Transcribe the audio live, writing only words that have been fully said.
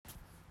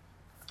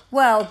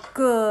Well,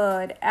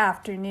 good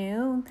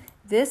afternoon.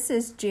 This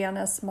is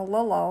Janice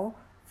Malillo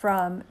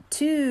from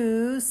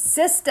Two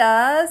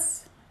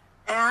Sisters.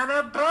 And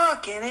a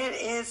book, and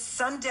it is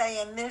Sunday,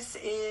 and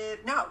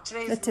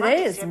today's Today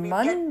Monday. is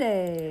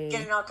Monday.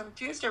 Getting all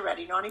confused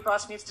already. Naughty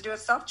Boss needs to do a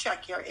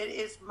self-check here. It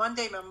is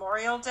Monday,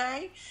 Memorial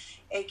Day,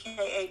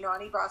 aka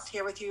Naughty Boss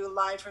here with you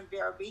live from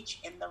Vero Beach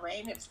in the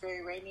rain. It's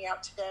very rainy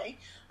out today.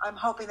 I'm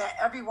hoping that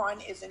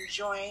everyone is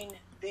enjoying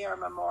their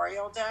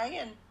Memorial Day,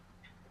 and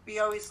we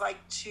always like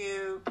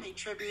to pay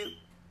tribute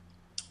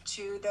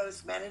to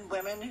those men and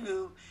women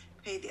who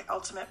paid the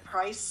ultimate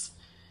price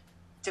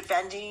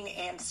defending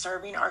and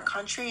serving our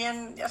country,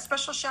 and a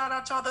special shout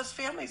out to all those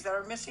families that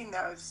are missing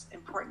those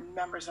important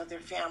members of their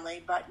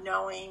family, but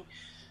knowing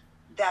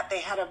that they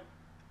had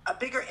a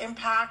bigger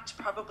impact,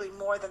 probably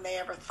more than they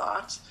ever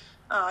thought.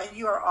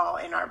 You are all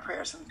in our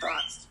prayers and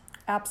thoughts.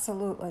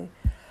 Absolutely.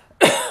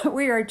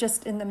 We are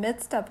just in the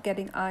midst of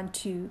getting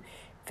onto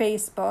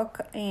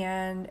Facebook,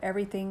 and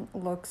everything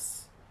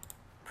looks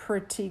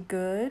pretty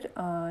good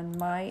on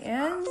my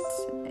end.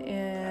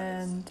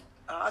 And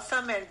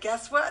awesome. And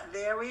guess what?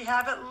 There we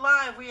have it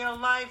live. We are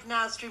live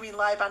now, streaming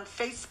live on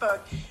Facebook.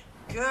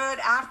 Good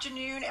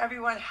afternoon,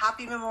 everyone.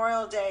 Happy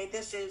Memorial Day.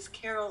 This is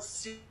Carol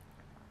Sue,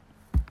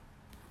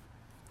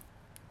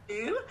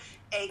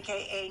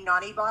 aka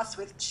Naughty Boss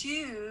with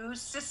Two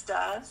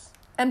Sisters.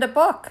 And a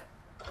book.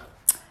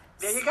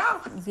 There you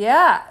go.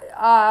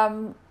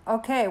 Yeah.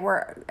 Okay,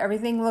 where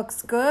everything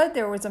looks good.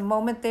 There was a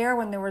moment there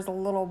when there was a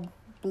little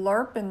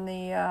blurb in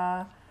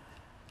the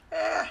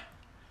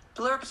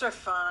Blurbs are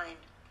fine.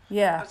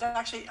 Yeah.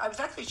 I was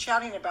actually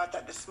chatting about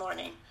that this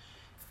morning.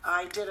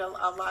 I did a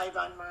live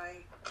on my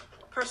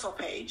personal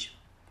page,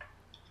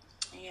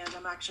 and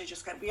I'm actually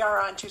we are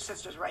on Two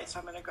Sisters, right? So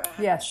I'm going to go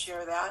ahead and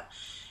share that.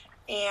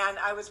 And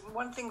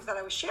one of the things that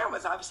I was sharing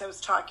was, obviously I was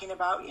talking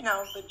about,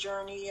 the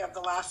journey of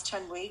the last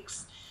 10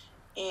 weeks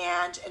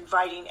and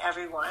inviting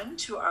everyone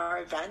to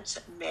our event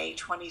May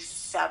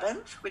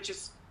 27th, which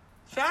is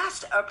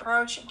fast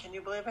approaching. Can you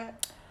believe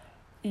it?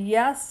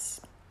 Yes,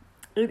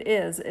 it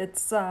is.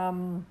 It's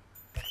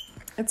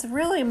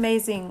really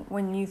amazing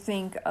when you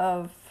think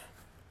of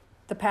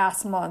the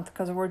past month,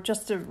 because we're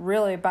just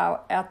really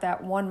about at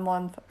that 1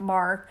 month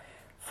mark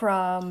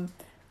from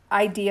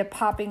idea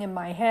popping in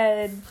my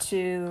head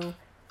to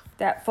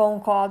that phone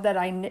call that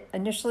I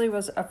initially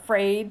was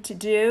afraid to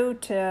do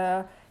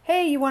to,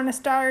 hey, you want to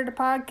start a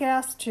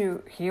podcast,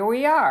 to here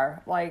we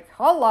are, like,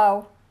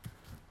 hello.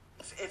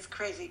 It's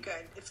crazy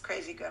good. It's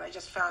crazy good. I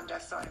just found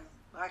us, so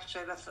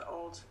actually that's the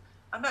old,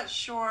 I'm not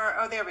sure.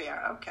 Oh, there we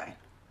are. Okay.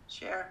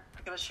 Share.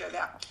 I'm going to share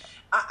that.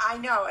 I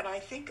know, and I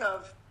think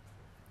of,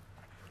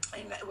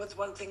 and it was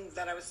one thing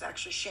that I was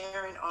actually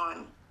sharing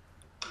on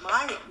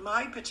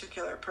my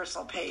particular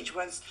personal page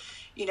was,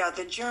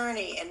 the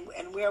journey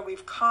and where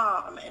we've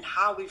come and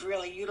how we've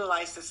really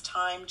utilized this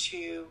time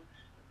to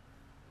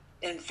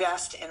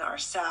invest in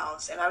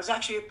ourselves. And I was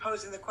actually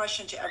posing the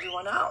question to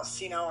everyone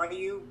else, are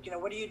you,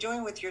 what are you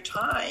doing with your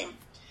time?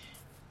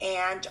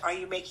 And are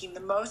you making the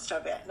most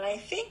of it? And I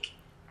think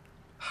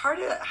part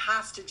of it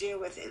has to do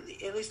with,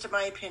 at least in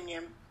my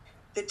opinion,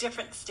 the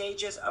different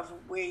stages of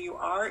where you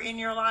are in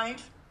your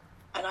life.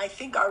 And I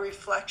think our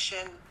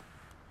reflection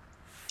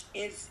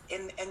is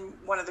and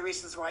one of the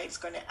reasons why it's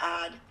going to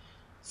add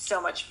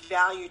so much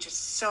value to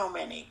so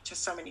many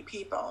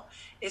people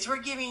is we're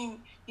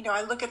giving,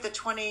 I look at the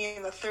 20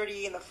 and the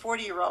 30 and the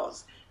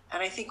 40-year-olds,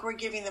 and I think we're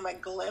giving them a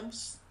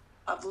glimpse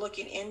of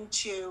looking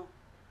into,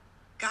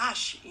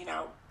 gosh,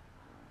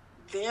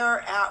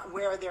 they're at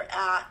where they're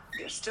at.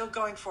 They're still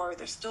going forward.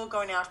 They're still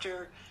going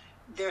after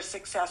their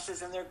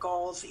successes and their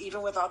goals,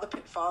 even with all the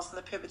pitfalls and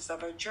the pivots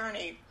of our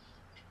journey.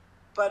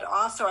 But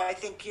also, I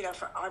think,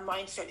 for our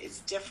mindset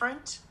is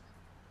different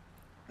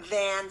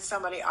than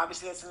somebody,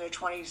 obviously, that's in their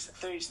 20s,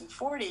 30s, and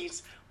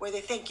 40s, where they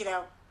think,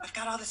 I've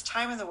got all this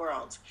time in the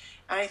world.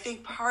 And I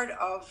think part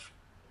of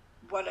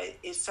what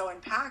is so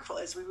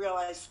impactful is we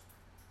realize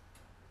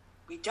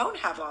we don't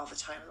have all the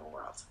time in the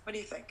world. What do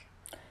you think?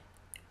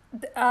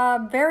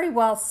 Very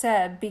well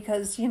said,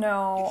 because, You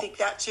think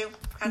that too?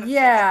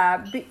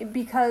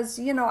 Because,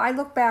 I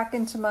look back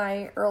into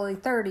my early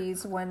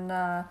 30s when,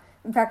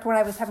 in fact, when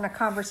I was having a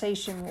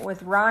conversation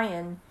with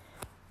Ryan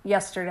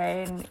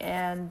yesterday,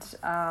 and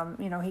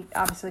he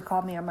obviously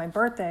called me on my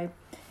birthday,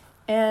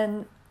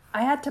 and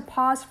I had to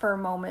pause for a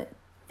moment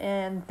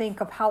and think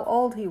of how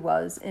old he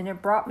was, and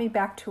it brought me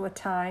back to a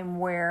time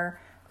where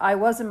I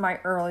was in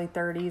my early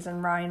 30s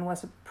and Ryan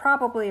was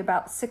probably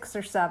about 6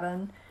 or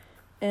 7,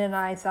 and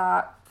I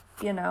thought,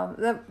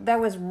 that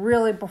was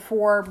really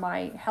before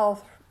my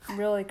health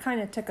really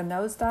kind of took a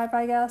nosedive,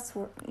 I guess,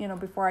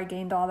 before I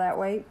gained all that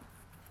weight.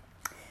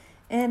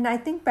 And I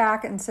think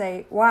back and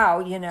say,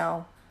 wow,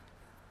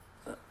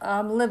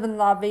 I'm living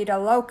la vida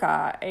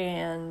loca,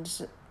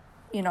 and,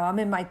 I'm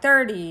in my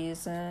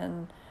 30s,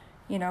 and,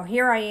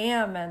 here I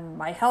am, and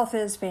my health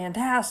is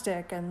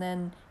fantastic. And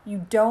then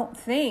you don't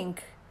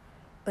think,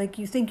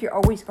 you think you're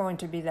always going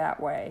to be that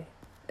way.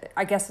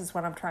 I guess is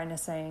what I'm trying to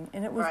say.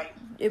 And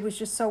it was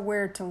just so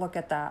weird to look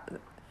at that.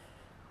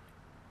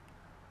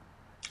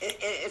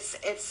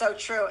 It's so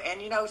true.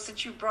 And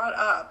since you brought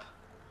up,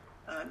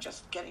 I'm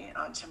just getting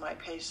onto my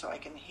page so I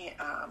can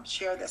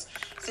share this.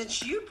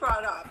 Since you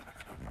brought up,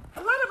 a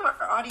lot of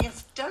our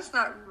audience does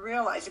not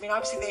realize. I mean,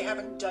 obviously they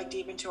haven't dug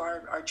deep into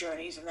our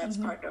journeys, and that's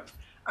part of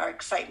our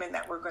excitement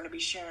that we're going to be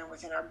sharing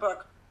within our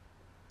book.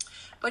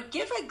 But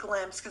give a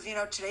glimpse, because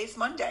today's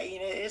Monday.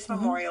 It is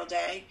Memorial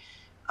Day,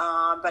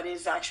 but it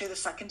is actually the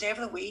second day of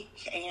the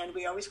week, and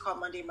we always call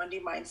Monday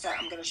Mindset.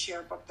 I'm going to share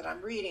a book that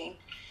I'm reading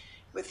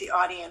with the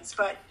audience,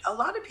 but a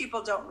lot of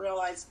people don't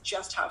realize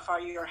just how far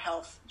your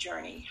health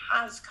journey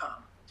has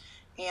come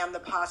and the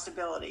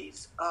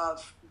possibilities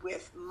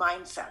with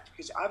mindset,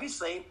 because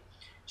obviously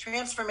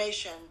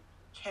transformation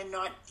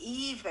cannot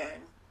even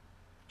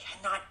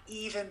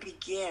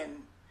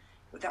begin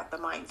without the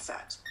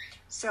mindset.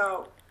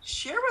 So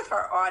share with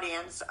our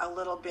audience a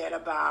little bit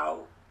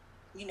about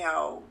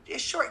a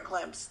short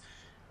glimpse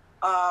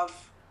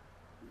of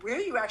where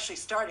you actually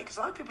started, because a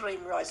lot of people don't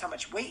even realize how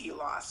much weight you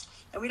lost.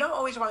 And we don't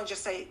always want to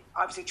just say,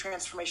 obviously,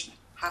 transformation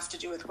has to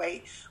do with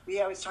weight.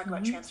 We always talk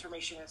about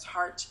transformation as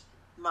heart,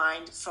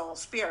 mind, soul,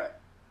 spirit.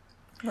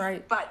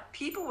 Right. But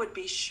people would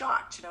be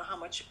shocked to know how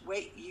much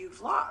weight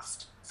you've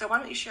lost. So why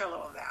don't you share a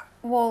little of that?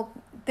 Well,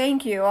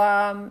 thank you.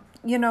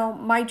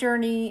 My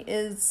journey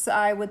is,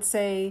 I would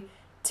say,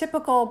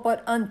 typical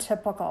but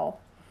untypical.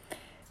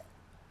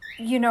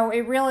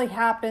 It really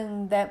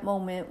happened that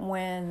moment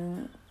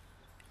when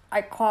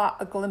I caught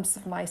a glimpse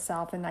of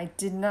myself and I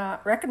did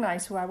not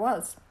recognize who I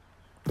was.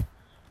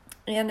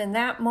 And in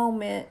that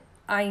moment,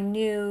 I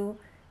knew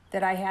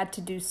that I had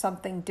to do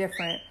something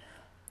different.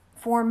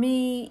 For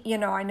me,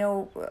 I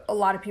know a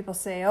lot of people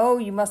say, oh,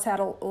 you must have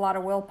a lot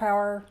of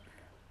willpower.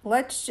 All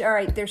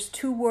right, there's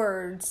 2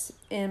 words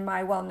in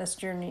my wellness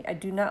journey I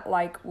do not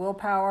like: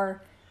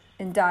 willpower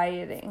and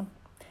dieting.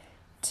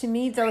 To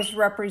me, those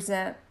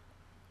represent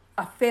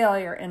a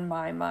failure in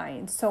my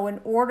mind. So in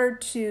order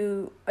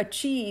to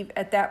achieve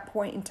at that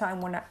point in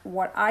time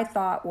what I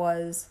thought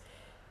was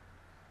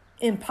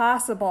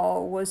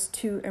impossible was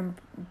to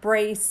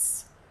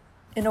embrace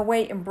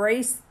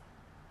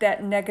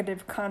that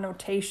negative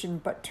connotation,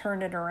 but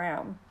turn it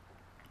around.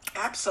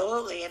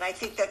 Absolutely. And I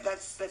think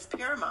that's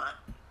paramount,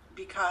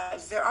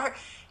 because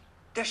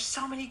there's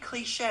so many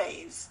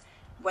cliches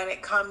when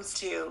it comes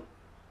to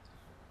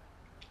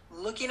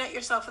looking at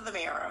yourself in the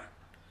mirror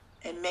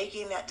and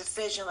making that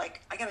decision,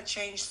 like, I got to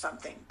change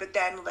something. But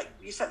then, like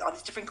you said, all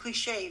these different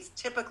cliches,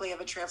 typically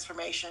of a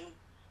transformation,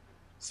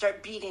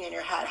 start beating in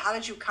your head. How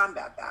did you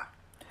combat that?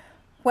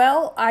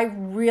 Well, I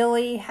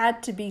really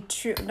had to be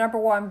true. Number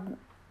one,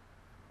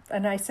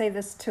 and I say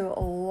this to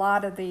a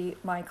lot of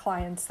my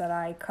clients that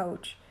I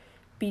coach,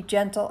 be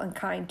gentle and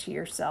kind to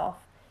yourself.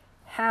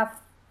 Have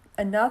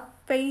enough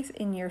faith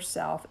in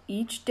yourself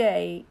each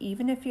day,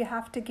 even if you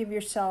have to give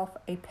yourself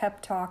a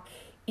pep talk,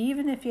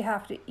 even if you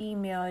have to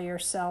email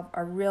yourself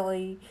a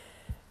really,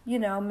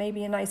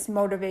 maybe a nice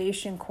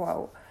motivation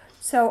quote.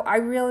 So I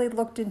really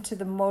looked into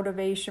the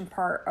motivation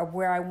part of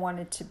where I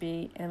wanted to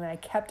be, and I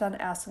kept on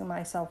asking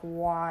myself,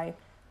 why?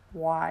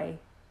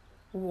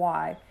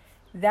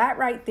 That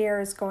right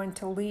there is going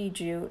to lead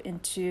you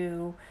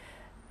into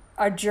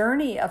a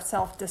journey of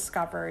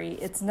self-discovery.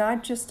 It's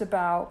not just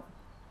about,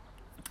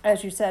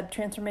 as you said,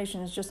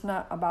 transformation is just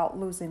not about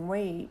losing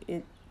weight.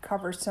 It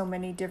covers so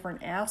many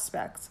different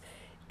aspects.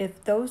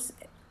 If those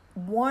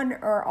one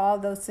or all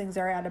those things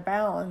are out of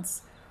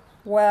balance,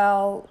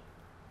 well,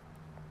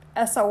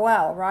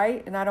 SOL,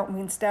 right? And I don't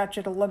mean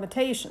statute of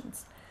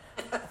limitations.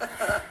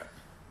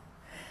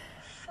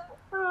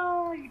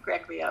 Oh, you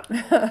crack me up.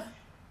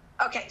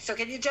 Okay, so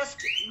can you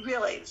just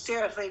really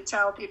seriously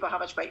tell people how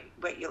much weight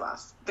you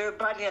lost? They're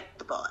biting at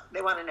the bullet.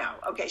 They want to know.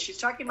 Okay, she's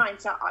talking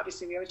mindset.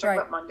 Obviously, we always talk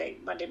about Monday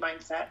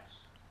mindset.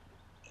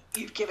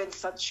 You've given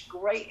such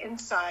great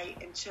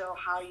insight into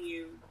how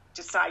you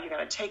decide you're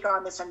going to take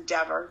on this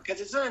endeavor, because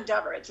it's an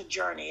endeavor. It's a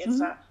journey.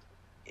 It's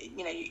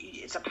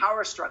it's a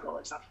power struggle.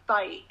 It's a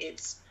fight.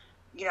 It's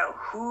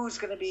who's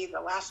going to be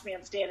the last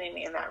man standing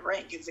in that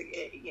ring? Is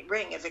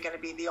it going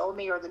to be the old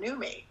me or the new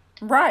me?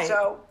 Right.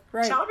 So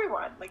tell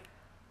everyone,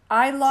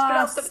 I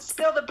lost.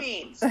 Spill the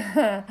beans.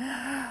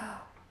 I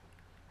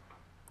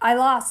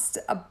lost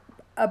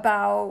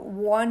about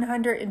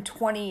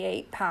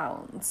 128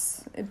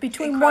 pounds,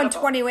 between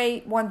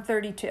 128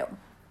 132.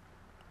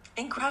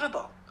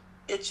 Incredible.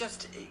 It's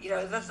just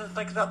that's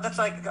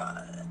like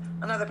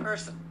another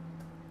person.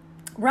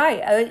 Right,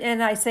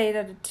 and I say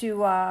that to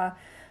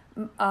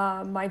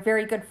my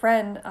very good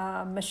friend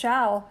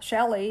Michelle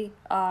Shelley.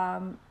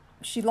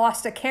 She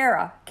lost a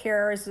Kara.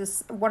 Kara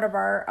is one of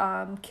our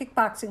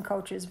kickboxing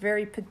coaches,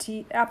 very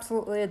petite,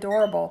 absolutely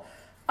adorable.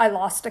 I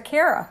lost a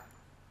Kara.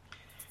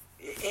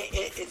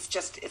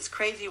 It's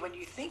crazy when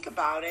you think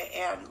about it.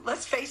 And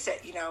let's face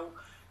it,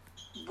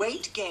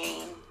 weight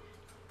gain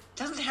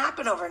doesn't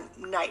happen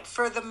overnight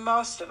for the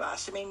most of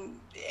us. I mean,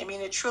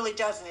 it truly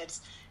doesn't.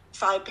 It's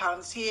 5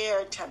 pounds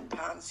here, 10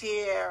 pounds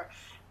here.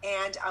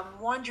 And I'm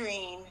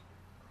wondering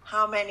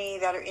how many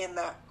that are in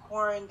the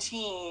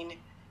quarantine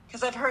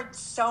because I've heard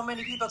so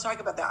many people talk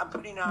about that. I'm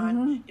putting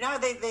on, you know how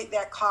they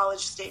that college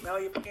statement, oh,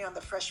 you're putting on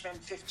the freshman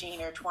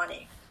 15 or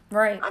 20.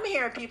 Right. I'm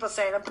hearing people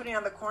saying, I'm putting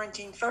on the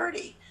quarantine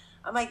 30.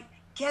 I'm like,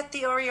 get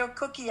the Oreo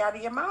cookie out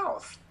of your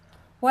mouth.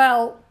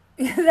 Well,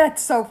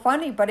 that's so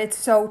funny, but it's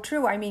so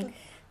true. I mean,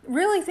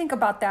 really think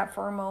about that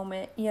for a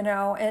moment, you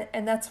know,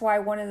 and that's why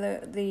one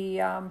of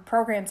the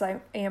programs I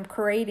am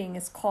creating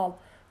is called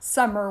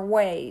Summer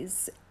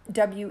Weighs,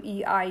 WEIGHS.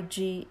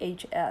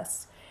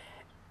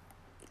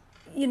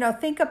 You know,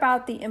 think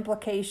about the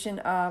implication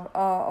of,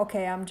 oh,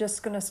 okay, I'm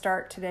just going to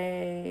start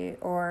today,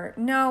 or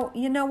no,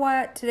 you know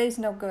what, today's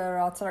no good,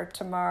 I'll start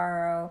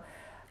tomorrow.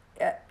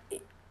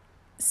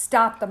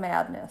 Stop the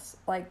madness.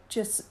 Like,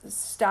 just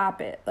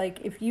stop it.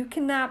 Like, if you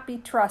cannot be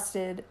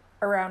trusted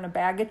around a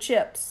bag of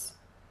chips,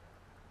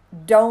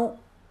 don't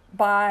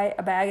buy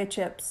a bag of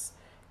chips.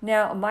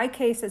 Now, in my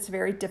case, it's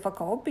very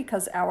difficult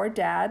because our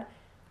dad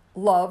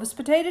loves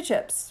potato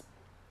chips.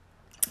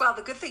 Well,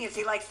 the good thing is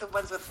he likes the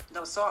ones with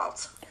no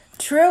salt.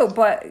 True,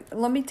 but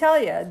let me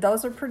tell you,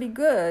 those are pretty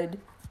good.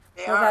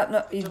 They are.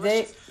 They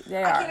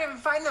are. I can't even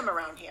find them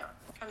around here.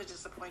 I'm kind of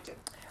disappointed.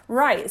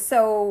 Right.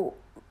 So,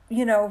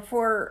 you know,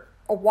 for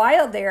a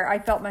while there, I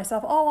felt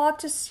myself, oh, I'll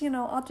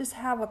just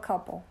have a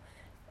couple.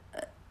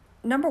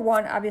 Number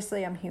one,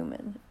 obviously I'm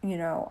human. You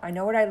know, I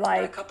know what I like.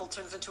 And a couple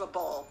turns into a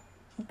bowl.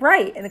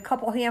 Right. And a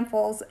couple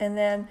handfuls. And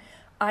then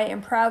I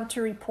am proud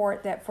to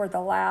report that for the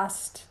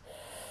last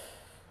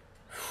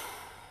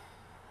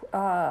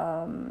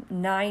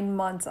 9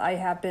 months, I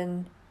have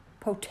been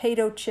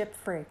potato chip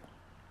free.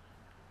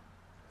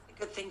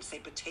 Good thing to say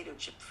potato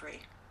chip free.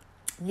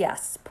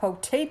 Yes,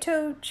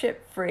 potato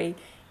chip free.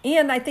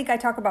 And I think I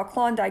talked about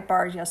Klondike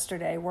bars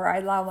yesterday, where I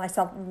allow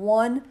myself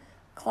one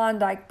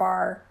Klondike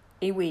bar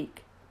a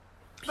week.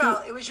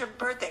 Well, it was your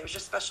birthday. It was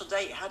your special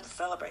day. You had to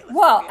celebrate.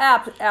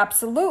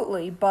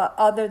 Absolutely. But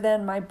other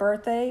than my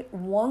birthday,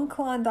 one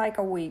Klondike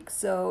a week.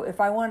 So if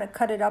I want to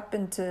cut it up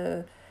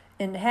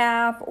in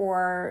half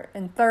or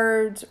in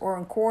thirds or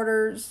in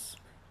quarters,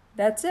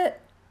 that's it.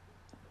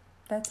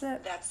 That's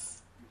it.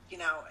 That's, you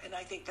know, and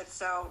I think that's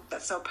so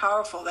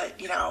powerful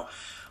that, you know,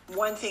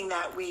 one thing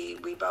that we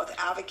both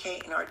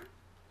advocate in our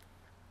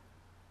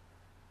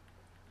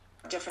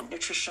different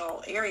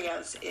nutritional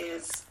areas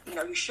is, you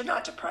know, you should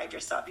not deprive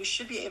yourself. You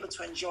should be able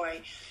to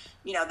enjoy,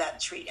 you know,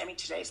 that treat. I mean,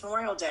 today's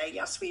Memorial Day.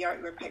 Yes,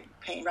 we're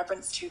paying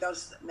reference to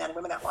those men and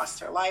women that lost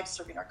their lives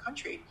serving our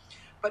country.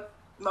 But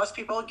most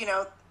people, you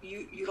know,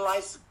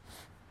 utilize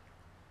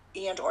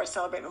and or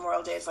celebrate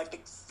Memorial Day as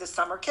like the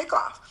summer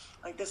kickoff.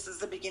 Like, this is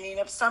the beginning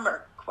of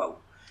summer, quote.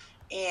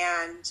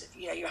 And,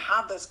 you know, you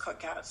have those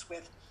cookouts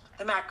with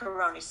the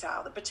macaroni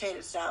salad, the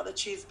potato salad, the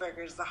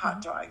cheeseburgers, the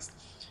hot dogs.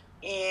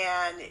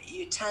 And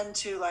you tend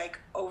to like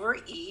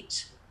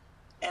overeat.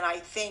 And I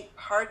think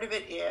part of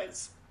it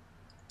is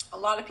a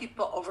lot of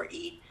people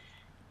overeat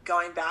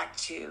going back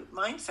to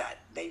mindset.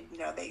 They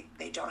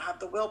don't have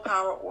the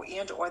willpower or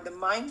the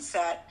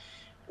mindset,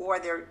 or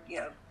they're,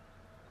 you know,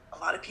 a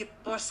lot of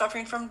people are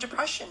suffering from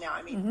depression now.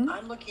 I mean,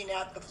 I'm looking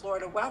at the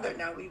Florida weather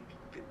now. We've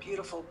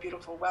beautiful,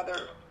 beautiful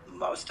weather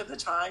most of the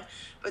time,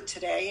 but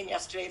today and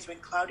yesterday it's been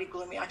cloudy,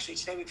 gloomy. Actually,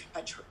 today we've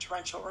had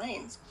torrential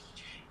rains,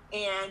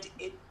 and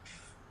it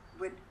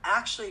would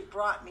actually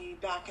brought me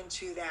back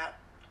into that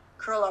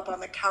curl up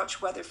on the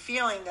couch weather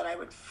feeling that I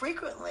would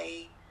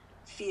frequently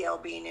feel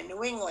being in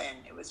New England.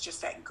 It was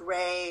just that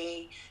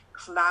gray,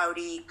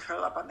 cloudy,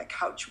 curl up on the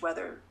couch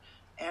weather.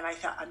 And I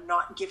thought, I'm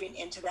not giving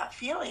into that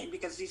feeling,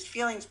 because these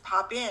feelings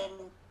pop in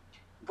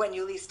when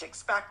you least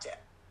expect it.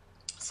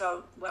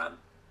 So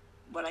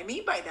what I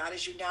mean by that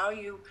is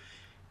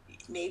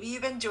maybe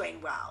you've been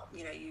doing well.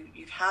 You know,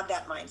 you've had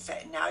that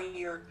mindset, and now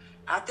you're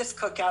at this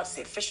cookout. It's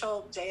the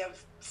official day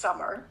of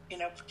summer, you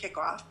know, for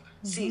kickoff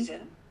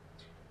season.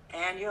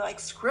 And you're like,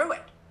 screw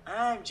it.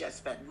 I've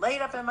just been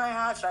laid up in my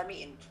house. I'm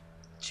eating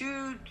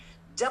 2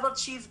 double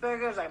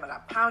cheeseburgers. I'm going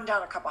to pound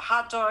down a couple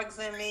hot dogs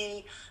in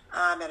me.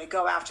 I'm going to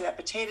go after that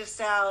potato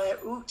salad.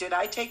 Ooh, did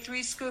I take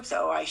 3 scoops?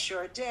 Oh, I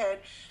sure did.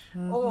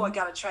 Oh, I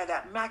got to try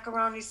that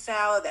macaroni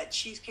salad, that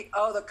cheesecake.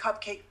 Oh, the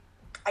cupcake.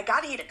 I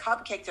got to eat a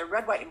cupcake. They're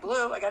red, white, and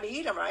blue. I got to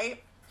eat them,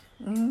 right?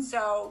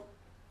 So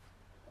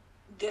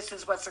this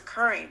is what's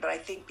occurring. But I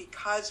think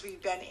because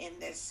we've been in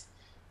this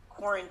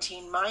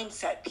quarantine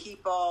mindset,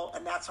 people,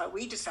 and that's why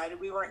we decided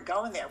we weren't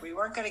going there. We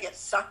weren't going to get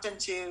sucked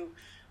into,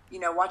 you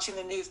know, watching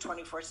the news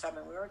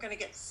 24/7. We weren't going to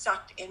get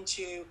sucked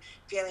into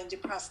feeling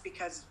depressed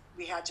because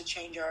we had to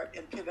change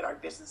and pivot our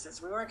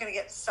businesses. We weren't going to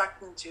get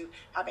sucked into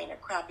having a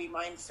crappy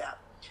mindset.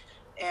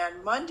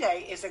 And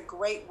Monday is a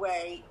great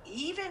way,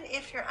 even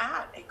if you're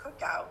at a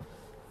cookout,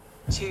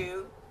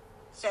 to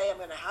say, I'm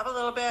going to have a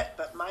little bit,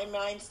 but my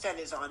mindset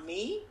is on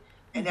me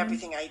and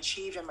everything I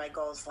achieved in my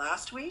goals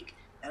last week,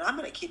 and I'm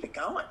going to keep it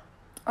going.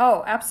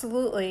 Oh,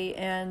 absolutely.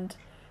 And,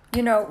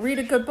 you know, read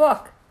a good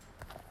book.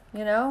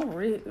 You know,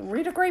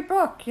 read a great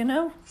book, you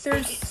know.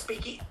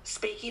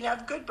 Speaking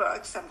of good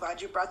books, I'm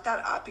glad you brought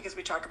that up, because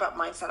we talk about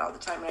mindset all the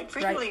time. And I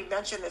frequently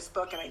mention this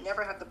book, and I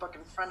never have the book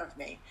in front of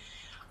me.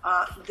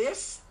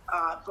 This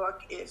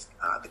book is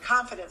The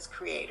Confidence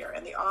Creator,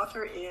 and the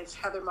author is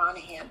Heather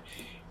Monahan.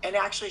 And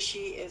actually,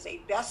 she is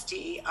a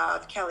bestie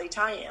of Kelly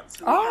Tyans,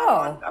 who we had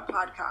on a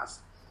podcast.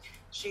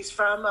 She's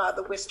from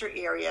the Worcester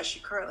area. She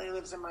currently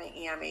lives in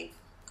Miami.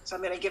 So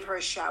I'm going to give her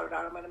a shout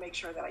out. I'm going to make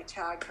sure that I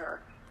tag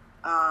her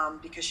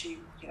because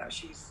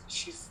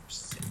she's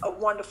a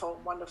wonderful,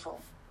 wonderful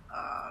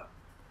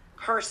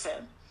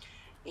person.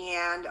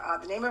 And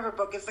the name of her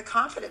book is The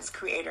Confidence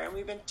Creator. And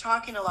we've been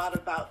talking a lot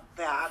about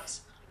that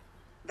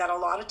a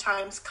lot of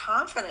times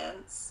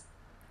confidence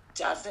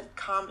doesn't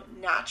come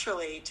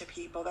naturally to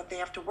people, that they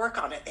have to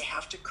work on it. They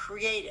have to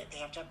create it. They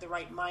have to have the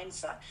right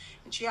mindset.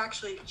 And she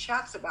actually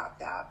chats about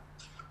that.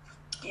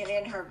 And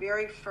in her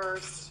very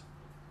first,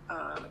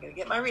 I'm going to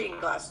get my reading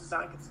glasses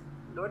on because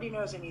Lordy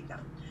knows I need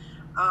them.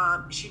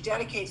 She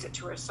dedicates it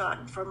to her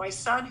son. For my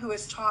son who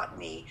has taught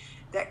me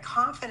that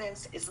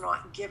confidence is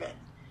not given.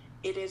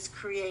 It is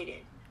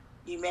created.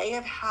 You may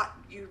have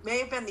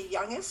been the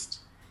youngest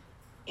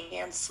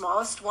and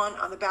smallest one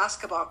on the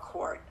basketball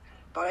court,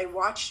 but I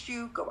watched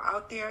you go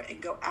out there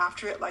and go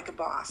after it like a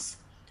boss.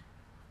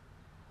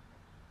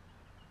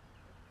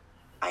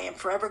 I am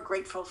forever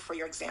grateful for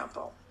your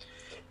example.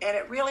 And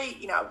it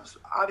really,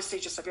 obviously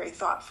just a very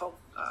thoughtful,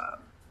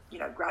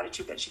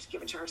 gratitude that she's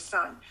given to her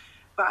son.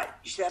 But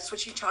that's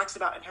what she talks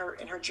about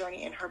in her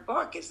journey in her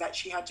book, is that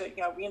she had to,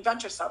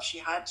 reinvent herself. She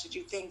had to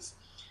do things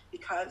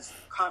because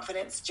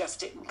confidence just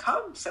didn't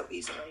come so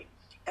easily.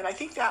 And I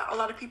think that a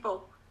lot of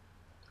people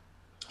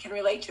can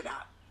relate to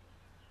that.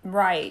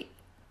 Right.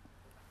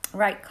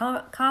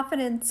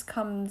 Confidence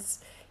comes,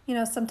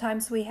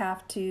 sometimes we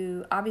have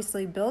to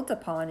obviously build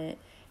upon it,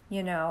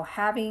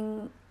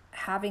 having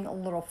a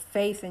little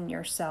faith in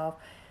yourself,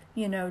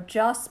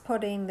 just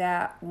putting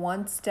that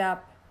one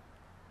step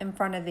in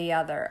front of the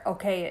other.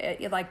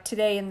 Okay, like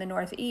today in the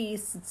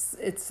Northeast,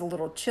 it's a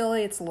little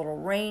chilly, it's a little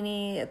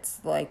rainy,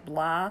 it's like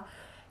blah,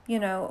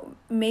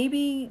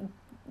 maybe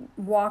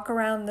walk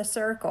around the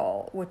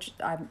circle, which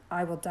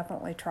I will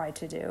definitely try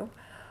to do.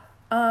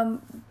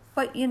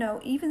 But,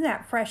 even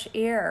that fresh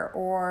air,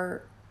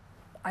 or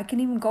I can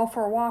even go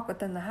for a walk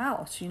within the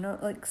house,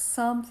 like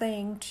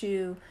something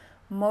to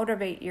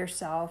motivate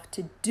yourself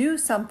to do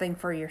something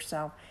for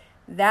yourself.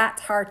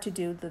 That's hard to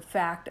do, the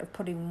fact of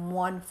putting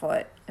one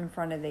foot in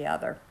front of the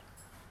other.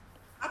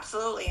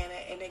 Absolutely.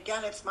 And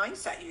again, it's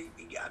mindset. I'm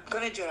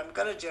going to do it. I'm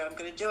going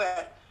to do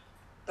it.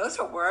 Those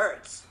are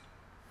words.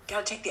 You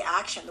got to take the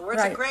action. The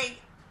words are great.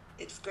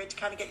 It's great to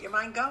kind of get your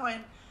mind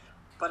going.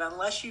 But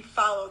unless you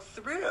follow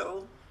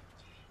through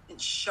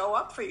and show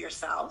up for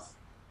yourself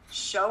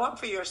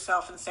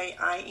and say,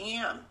 I'm,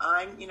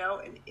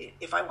 and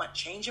if I want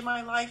change in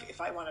my life,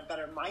 if I want a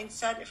better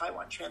mindset, if I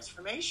want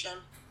transformation,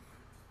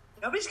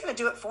 nobody's going to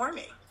do it for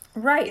me.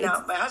 Right.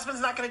 My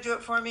husband's not going to do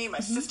it for me. My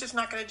sister's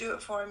not going to do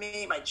it for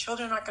me. My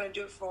children are not going to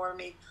do it for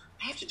me.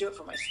 I have to do it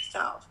for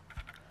myself.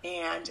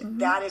 And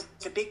that is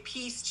a big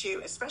piece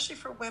too, especially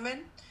for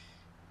women,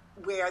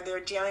 where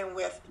they're dealing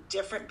with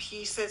different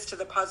pieces to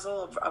the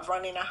puzzle of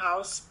running a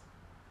house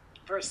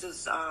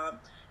versus a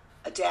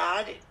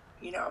dad,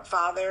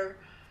 father,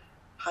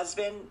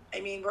 husband.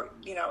 I mean,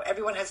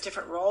 everyone has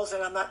different roles,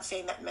 and I'm not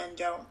saying that men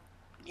don't,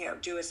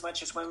 do as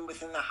much as women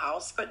within the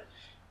house, but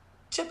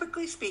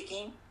typically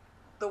speaking,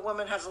 the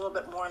woman has a little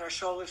bit more on her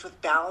shoulders with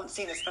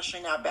balancing,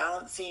 especially now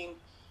balancing,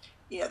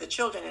 the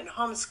children and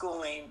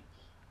homeschooling,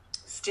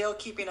 still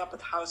keeping up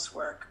with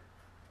housework.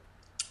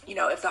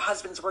 If the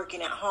husband's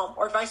working at home,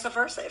 or vice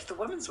versa, if the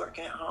woman's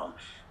working at home,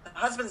 the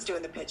husband's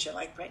doing the pitching.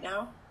 Like right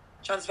now,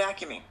 John's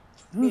vacuuming.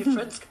 We have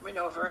friends coming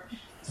over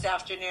this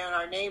afternoon,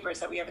 our neighbors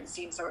that we haven't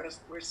seen, so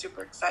we're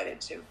super excited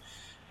to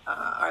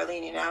are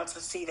leaning out to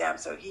see them.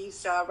 So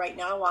he's right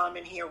now, while I'm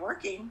in here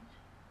working,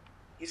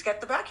 he's got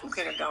the vacuum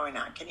cleaner going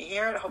on. Can you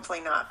hear it?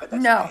 Hopefully not, but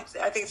that's no. Okay.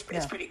 I think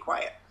it's pretty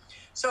quiet.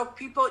 So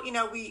people,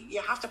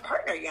 you have to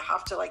partner. You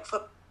have to like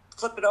flip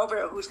it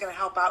over to who's going to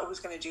help out, who's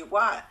going to do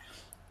what.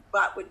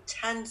 But what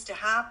tends to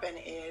happen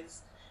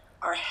is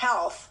our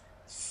health,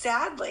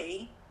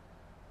 sadly,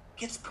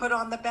 gets put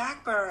on the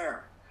back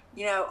burner.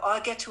 I'll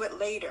get to it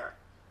later.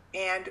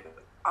 And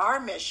our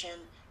mission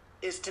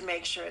is to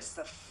make sure it's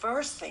the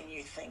first thing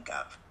you think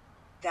of,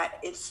 that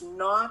it's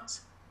not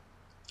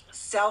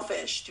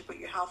selfish to put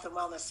your health and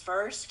wellness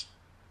first,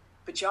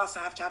 but you also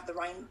have to have the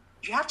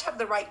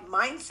right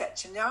mindset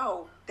to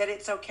know that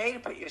it's okay to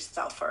put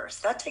yourself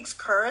first. That takes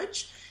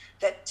courage.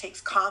 That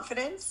takes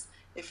confidence.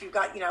 If you've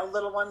got,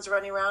 little ones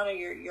running around, or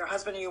your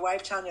husband or your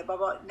wife telling you, blah,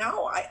 blah,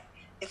 no,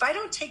 if I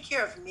don't take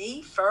care of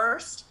me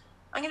first,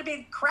 I'm going to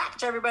be crap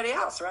to everybody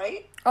else,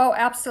 right? Oh,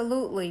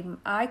 absolutely.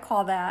 I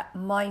call that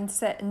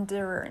mindset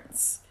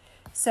endurance.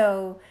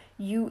 So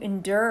you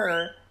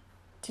endure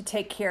to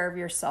take care of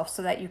yourself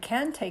so that you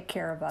can take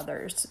care of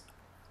others.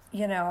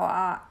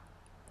 I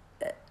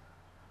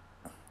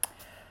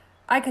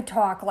could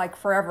talk like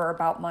forever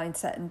about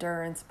mindset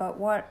endurance, but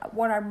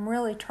what I'm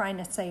really trying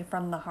to say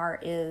from the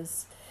heart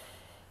is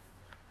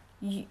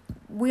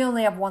we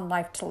only have one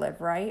life to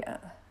live, right?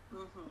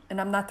 And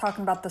I'm not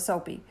talking about the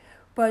soapy,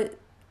 but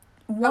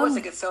that was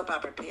a good soap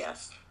opera,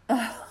 P.S.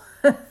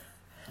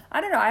 I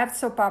don't know. I have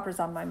soap operas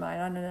on my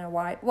mind. I don't know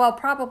why. Well,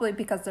 probably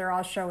because they're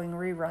all showing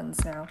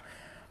reruns now.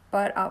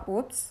 But,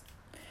 whoops.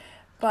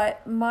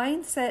 But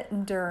mindset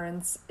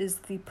endurance is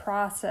the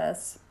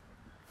process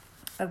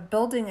of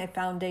building a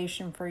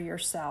foundation for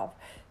yourself.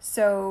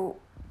 So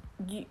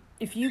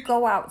if you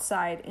go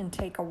outside and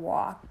take a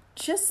walk,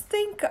 just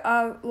think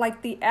of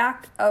like the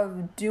act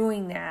of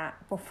doing that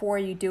before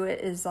you do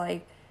it is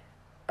like,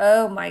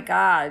 oh my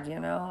God,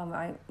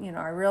 I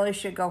really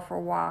should go for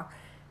a walk.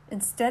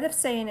 Instead of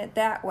saying it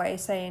that way,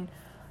 saying,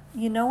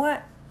 you know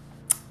what,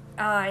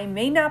 I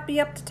may not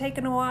be up to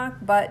taking a walk,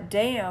 but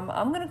damn,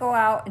 I'm going to go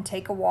out and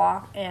take a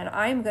walk, and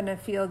I'm going to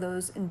feel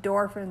those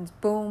endorphins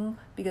boom,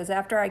 because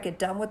after I get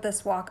done with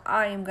this walk,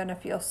 I am going to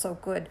feel so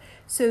good.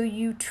 So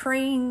you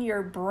train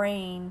your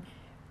brain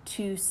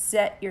to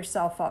set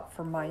yourself up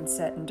for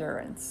mindset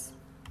endurance.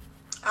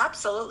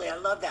 Absolutely. I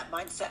love that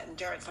mindset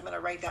endurance. I'm going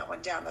to write that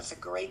one down. That's a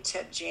great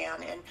tip,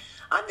 Jan. And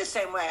I'm the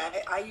same way.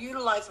 I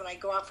utilize when I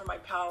go out for my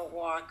power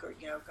walk or,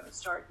 going to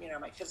start,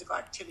 my physical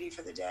activity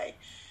for the day.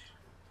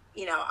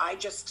 I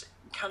just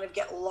kind of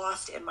get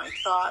lost in my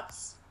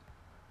thoughts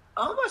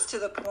almost to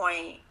the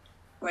point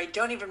where I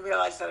don't even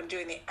realize that I'm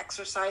doing the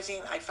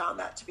exercising. I found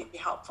that to be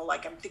helpful.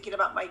 Like I'm thinking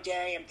about my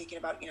day. I'm thinking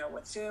about,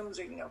 what Zooms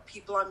or,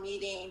 people I'm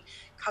meeting,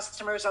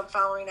 customers I'm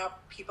following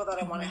up, people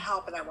that I want to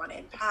help and I want to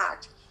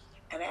impact.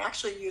 And I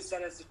actually use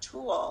that as a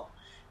tool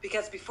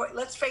because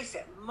let's face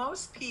it,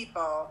 most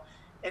people,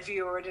 if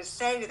you were to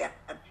say to them,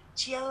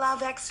 do you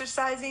love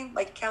exercising?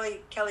 Like Kelly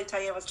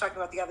Tallien was talking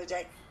about the other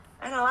day.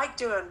 And I like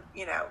doing,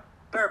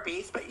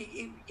 burpees, but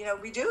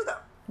we do them.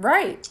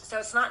 Right. So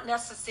it's not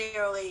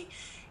necessarily,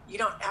 you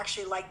don't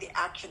actually like the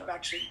action of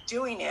actually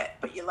doing it,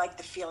 but you like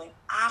the feeling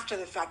after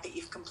the fact that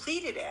you've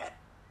completed it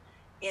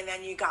and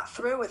then you got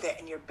through with it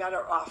and you're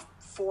better off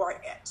for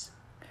it.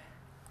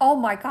 Oh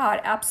my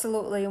God,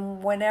 absolutely.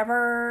 And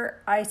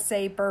whenever I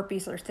say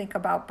burpees or think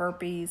about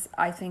burpees,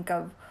 I think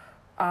of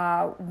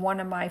one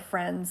of my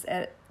friends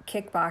at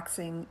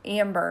kickboxing,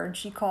 Amber, and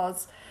she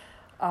calls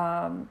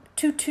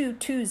 2-2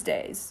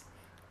 Tuesdays.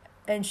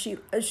 And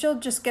she'll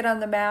just get on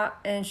the mat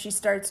and she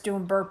starts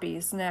doing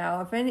burpees.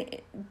 Now,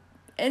 if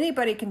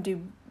anybody can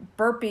do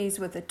burpees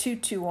with a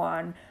tutu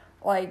on,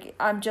 like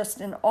I'm just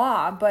in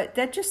awe. But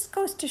that just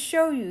goes to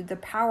show you the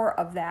power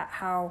of that,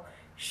 how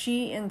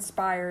she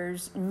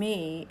inspires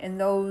me and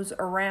those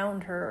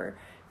around her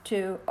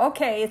to,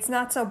 okay, it's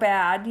not so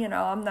bad,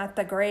 I'm not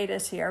the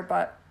greatest here,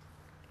 but,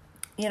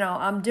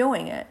 I'm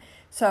doing it.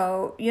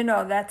 So,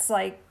 that's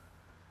like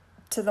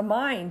to the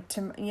mind,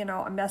 to,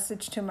 a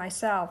message to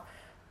myself.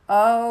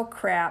 Oh,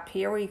 crap,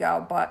 here we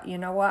go. But you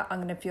know what? I'm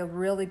going to feel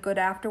really good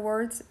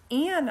afterwards.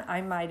 And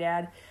I might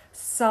add,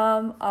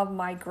 some of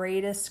my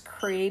greatest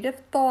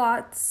creative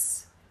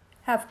thoughts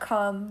have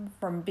come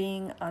from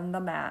being on the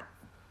mat.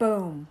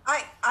 Boom.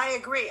 I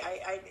agree.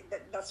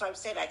 That's what I'm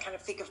saying. I kind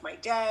of think of my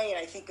day and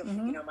I think of,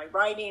 my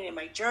writing and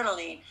my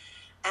journaling.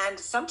 And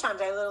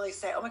sometimes I literally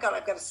say, oh my God,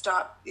 I've got to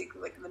stop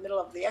like in the middle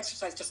of the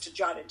exercise just to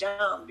jot it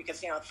down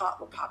because, a thought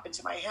will pop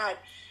into my head.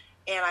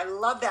 And I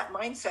love that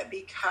mindset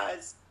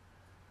because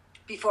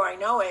before I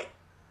know it,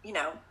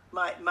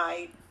 my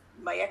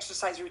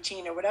exercise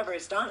routine or whatever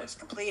is done, it's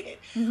completed.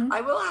 Mm-hmm.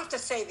 I will have to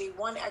say the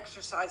one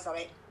exercise that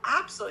I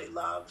absolutely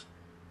love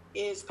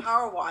is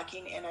power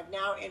walking, and I've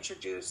now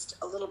introduced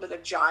a little bit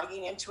of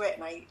jogging into it.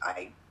 And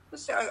I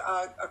was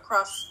a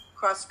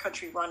cross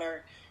country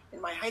runner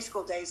in my high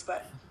school days,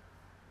 but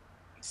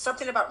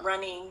something about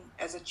running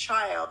as a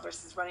child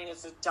versus running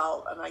as an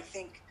adult, and I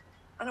think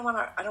I don't want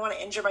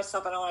to injure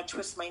myself. I don't want to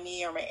twist my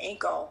knee or my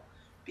ankle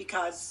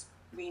because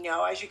we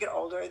know as you get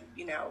older,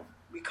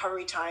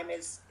 recovery time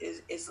is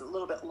a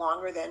little bit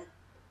longer than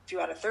if you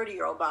had a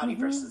 30-year-old body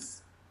mm-hmm.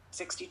 versus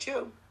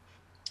 62.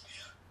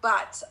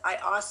 But I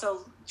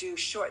also do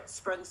short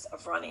sprints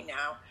of running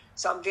now.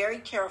 So I'm very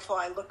careful.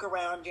 I look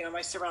around,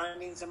 my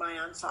surroundings, am I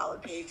on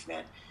solid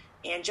pavement?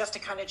 And just to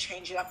kind of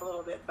change it up a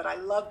little bit. But I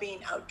love being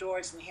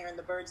outdoors and hearing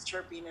the birds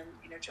chirping and,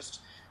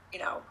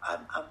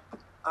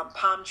 I'm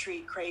palm tree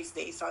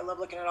crazy. So I love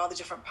looking at all the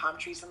different palm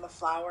trees and the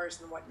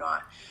flowers and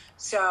whatnot.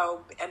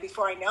 So, and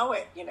before I know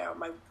it,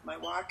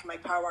 my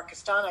power walk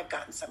is done. I've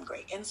gotten some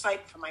great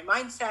insight from my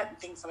mindset and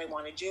things that I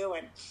want to do.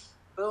 And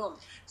boom.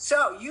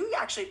 So you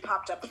actually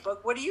popped up a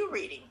book. What are you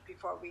reading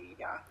before we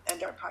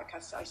end our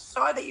podcast? I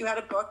saw that you had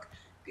a book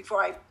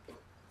before I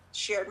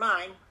shared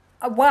mine.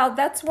 Well,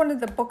 that's one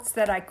of the books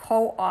that I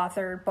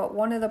co-authored, but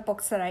one of the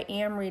books that I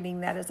am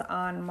reading that is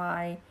on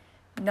my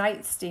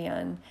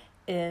nightstand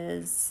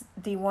is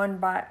the one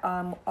by,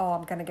 I'm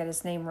going to get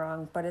his name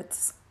wrong, but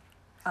it's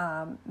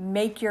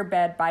Make Your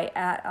Bed by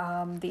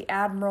the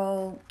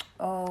Admiral.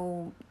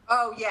 Oh,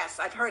 yes.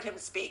 I've heard him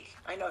speak.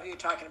 I know who you're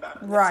talking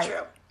about. That's right.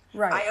 True.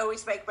 Right. I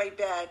always make my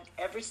bed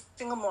every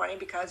single morning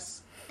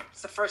because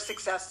it's the first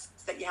success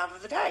that you have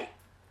of the day.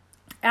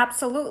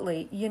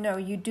 Absolutely.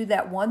 You do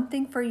that one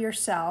thing for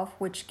yourself,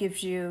 which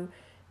gives you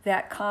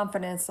that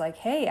confidence like,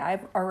 hey,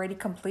 I've already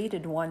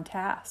completed one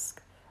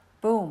task.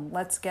 Boom,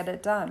 let's get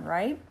it done,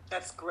 right?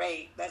 That's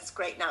great.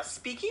 Now,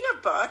 speaking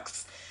of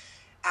books,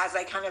 as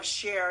I kind of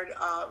shared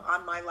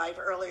on my live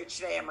earlier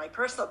today on my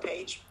personal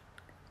page,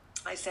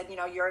 I said,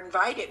 you're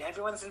invited.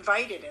 Everyone's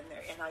invited in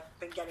there. And I've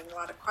been getting a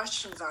lot of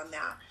questions on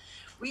that.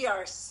 We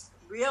are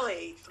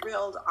really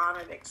thrilled,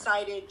 honored,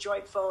 excited,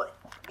 joyful,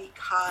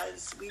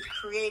 because we've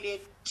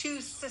created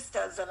 2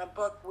 sisters in a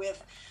book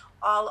with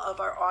all of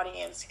our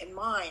audience in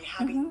mind,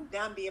 having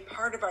them be a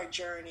part of our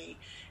journey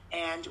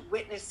and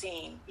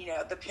witnessing,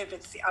 the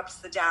pivots, the ups,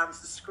 the downs,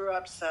 the screw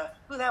ups,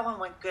 that one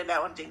went good,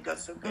 that one didn't go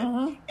so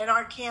good. And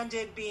our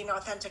candid being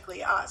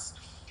authentically us.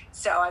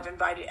 So I've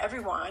invited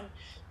everyone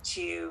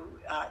to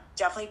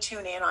definitely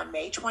tune in on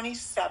May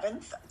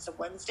 27th. It's a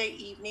Wednesday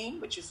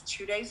evening, which is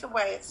 2 days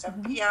away at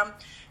 7 p.m.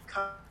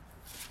 Come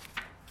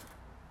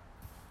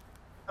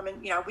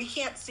and, we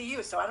can't see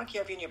you, so I don't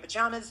care if you're in your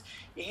pajamas,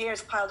 your hair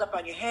is piled up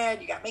on your head,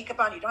 you got makeup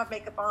on, you don't have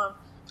makeup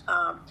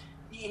on,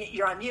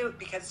 you're on mute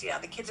because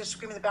the kids are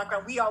screaming in the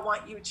background. We all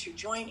want you to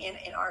join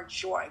in our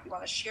joy. We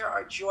want to share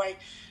our joy.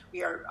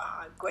 We are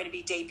going to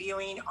be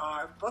debuting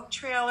our book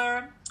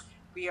trailer.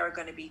 We are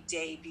going to be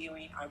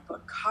debuting our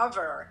book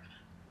cover,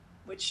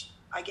 which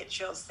I get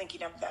chills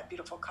thinking of that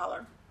beautiful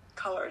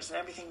colors and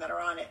everything that are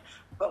on it.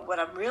 But what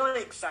I'm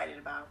really excited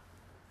about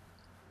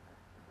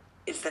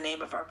is the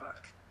name of our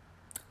book.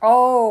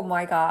 Oh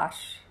my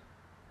gosh.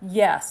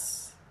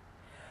 Yes.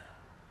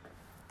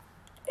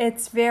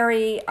 It's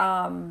very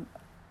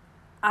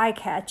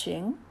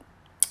eye-catching.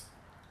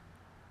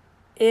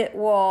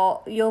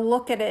 You'll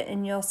look at it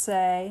and you'll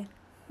say,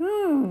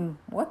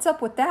 what's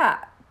up with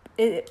that?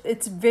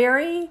 It's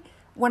very,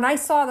 when I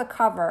saw the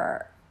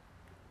cover,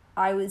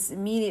 I was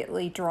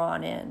immediately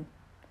drawn in.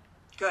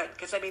 Good,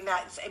 because and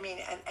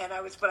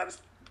what I was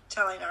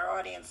telling our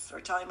audience, or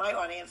telling my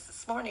audience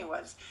this morning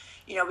was,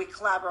 we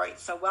collaborate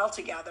so well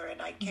together,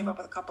 and I came up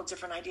with a couple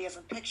different ideas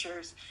and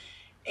pictures,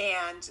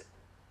 and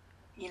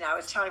I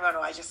was telling Rono,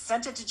 I just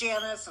sent it to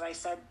Janice, and I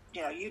said,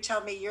 you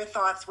tell me your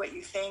thoughts, what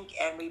you think,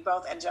 and we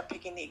both ended up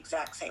picking the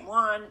exact same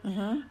one.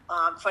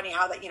 Funny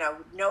how that,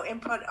 no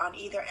input on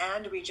either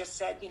end. We just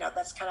said,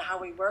 that's kind of how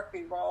we work,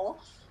 we roll.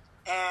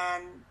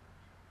 And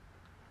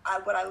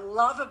what I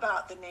love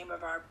about the name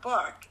of our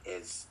book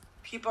is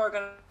people are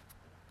going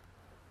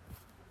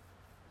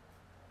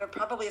to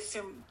probably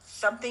assume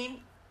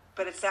something,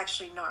 but it's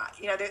actually not.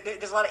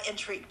 There's a lot of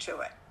intrigue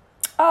to it.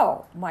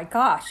 Oh my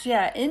gosh,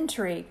 yeah,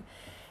 intrigue.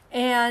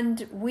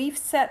 And we've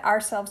set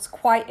ourselves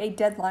quite a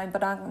deadline,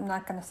 but I'm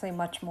not going to say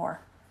much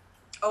more.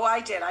 Oh, I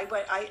did. I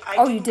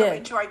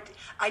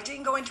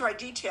didn't go into our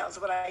details.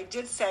 What I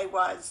did say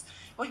was,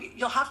 well,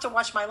 you'll have to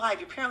watch my live.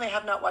 You apparently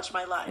have not watched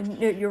my live.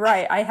 You're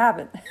right. I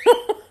haven't.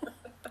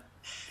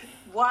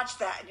 Watch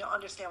that and you'll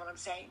understand what I'm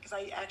saying, because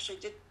I actually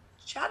did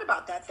chat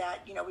about that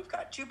we've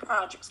got 2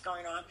 projects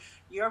going on.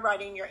 You're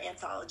writing your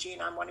anthology,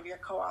 and I'm one of your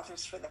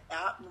co-authors for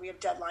that, and we have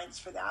deadlines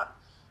for that.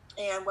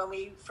 And when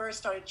we first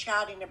started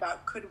chatting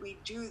about could we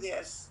do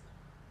this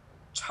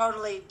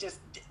totally just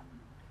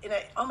in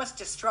an almost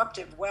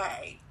disruptive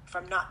way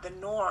from not the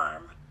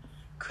norm,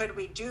 could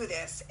we do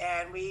this?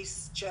 And we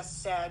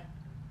just said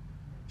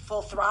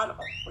full throttle.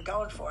 We're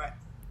going for it.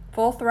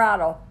 Full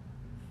throttle.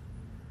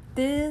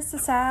 This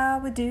is how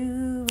we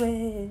do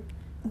it.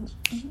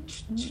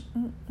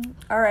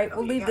 All right,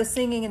 we'll leave the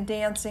singing and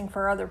dancing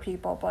for other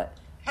people, but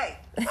hey,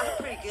 I'm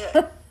pretty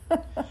good.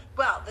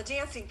 Well, the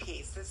dancing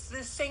piece,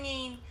 the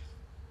singing.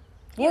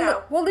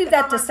 We'll leave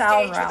that to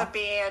Sal and Ralph. With the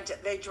band,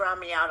 they drown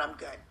me out. I'm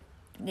good.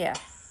 Yeah,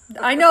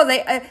 I know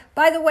they.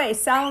 By the way,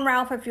 Sal and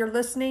Ralph, if you're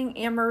listening,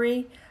 Anne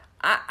Marie,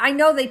 I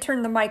know they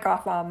turned the mic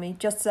off on me.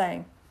 Just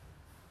saying.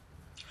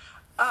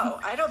 Oh,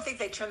 I don't think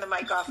they turn the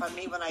mic off on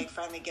me when I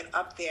finally get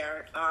up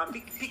there,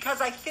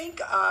 because I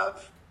think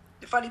of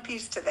the funny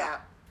piece to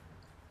that,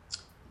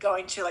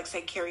 going to, like,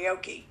 say,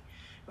 karaoke,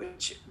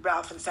 which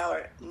Ralph and Sal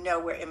know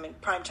where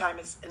Prime Time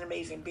is an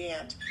amazing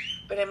band.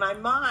 But in my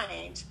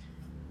mind,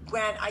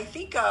 when I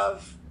think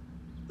of,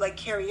 like,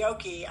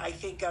 karaoke,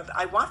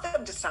 I want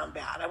them to sound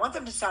bad. I want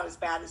them to sound as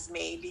bad as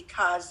me,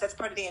 because that's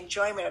part of the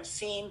enjoyment of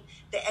seeing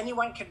that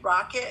anyone can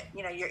rock it.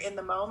 You're in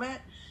the moment.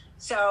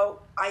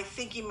 So I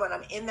think even when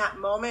I'm in that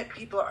moment,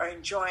 people are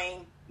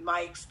enjoying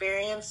my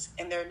experience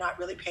and they're not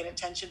really paying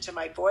attention to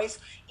my voice,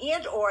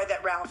 and or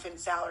that Ralph and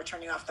Sal are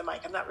turning off the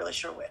mic. I'm not really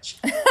sure which.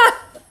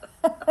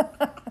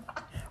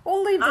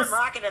 We'll leave this. I'm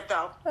rocking it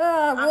though.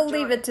 We'll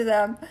leave it to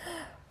them.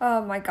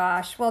 Oh my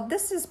gosh. Well,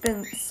 this has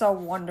been so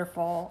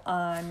wonderful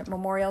on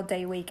Memorial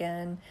Day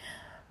weekend.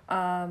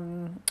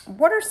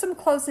 What are some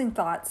closing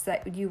thoughts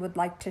that you would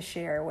like to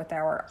share with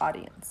our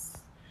audience?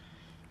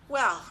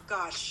 Well,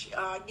 gosh,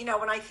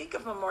 when I think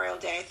of Memorial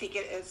Day, I think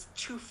it is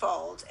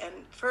twofold. And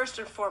first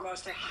and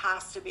foremost, it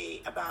has to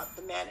be about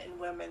the men and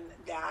women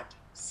that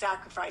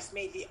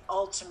made the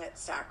ultimate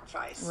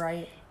sacrifice.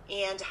 Right.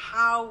 And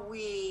how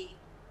we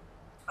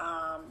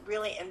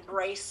really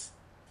embrace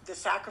the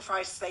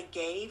sacrifice they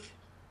gave,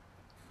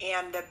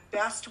 and the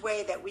best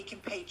way that we can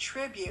pay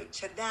tribute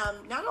to them,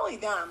 not only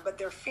them, but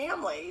their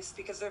families,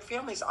 because their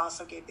families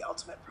also gave the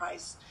ultimate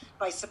price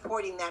by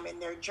supporting them in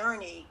their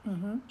journey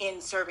in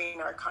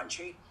serving our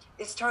country,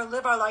 is to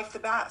live our life the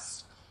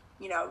best.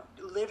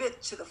 Live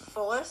it to the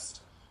fullest.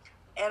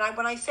 And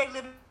when I say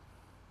live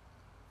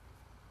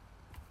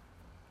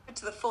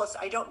to the fullest,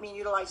 I don't mean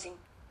utilizing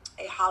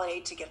a holiday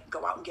to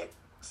go out and get,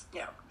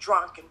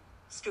 drunk and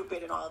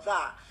stupid and all of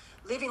that.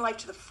 Living life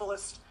to the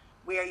fullest,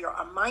 where you're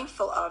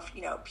mindful of,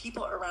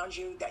 people around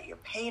you, that you're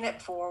paying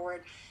it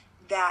forward,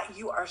 that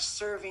you are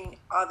serving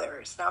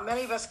others. Now,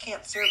 many of us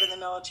can't serve in the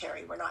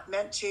military. We're not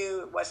meant to.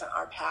 It wasn't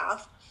our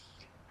path.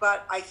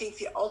 But I think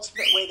the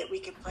ultimate way that we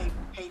can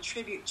pay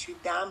tribute to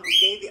them who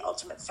gave the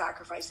ultimate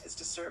sacrifice is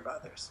to serve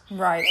others.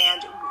 Right.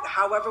 And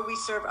however we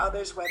serve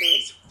others, whether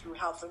it's through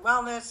health and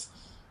wellness,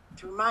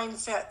 through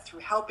mindset, through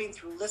helping,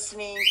 through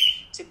listening,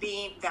 to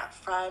being that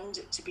friend,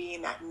 to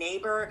being that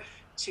neighbor,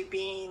 to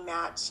being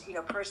that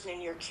person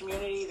in your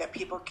community that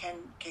people can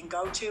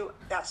go to.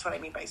 That's what I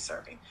mean by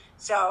serving.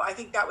 So I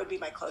think that would be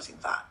my closing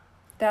thought.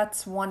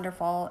 That's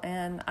wonderful,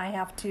 and I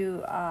have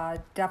to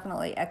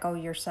definitely echo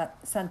your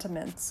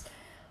sentiments.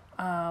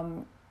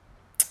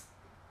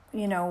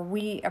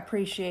 We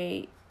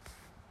appreciate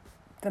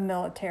the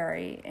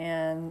military,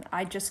 and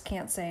I just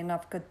can't say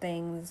enough good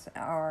things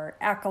or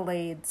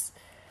accolades.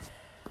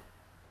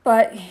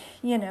 But,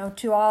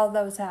 to all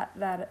those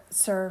that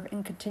serve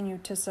and continue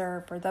to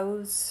serve, for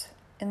those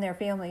and their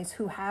families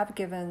who have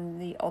given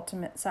the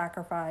ultimate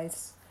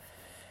sacrifice,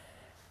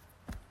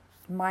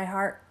 my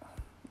heart,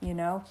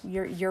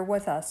 you're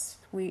with us.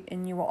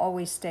 And you will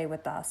always stay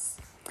with us.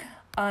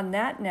 On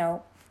that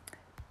note,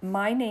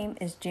 my name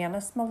is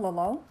Janice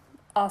Melillo,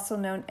 also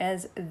known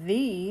as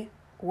the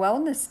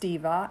Wellness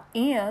Diva,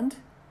 and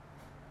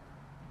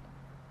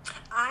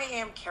I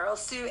am Carol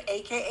Sue,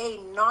 aka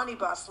Naughty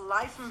Boss,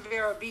 live from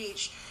Vero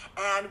Beach,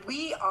 and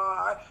we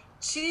are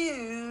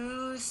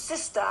two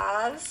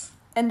sisters.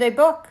 And a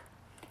book.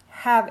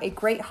 Have a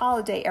great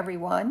holiday,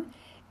 everyone.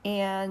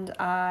 And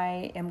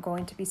I am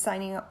going to be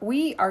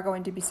we are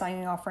going to be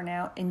signing off for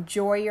now.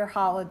 Enjoy your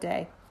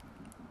holiday.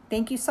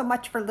 Thank you so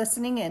much for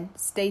listening in.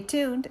 Stay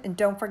tuned, and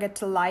don't forget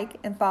to like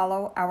and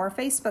follow our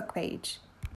Facebook page.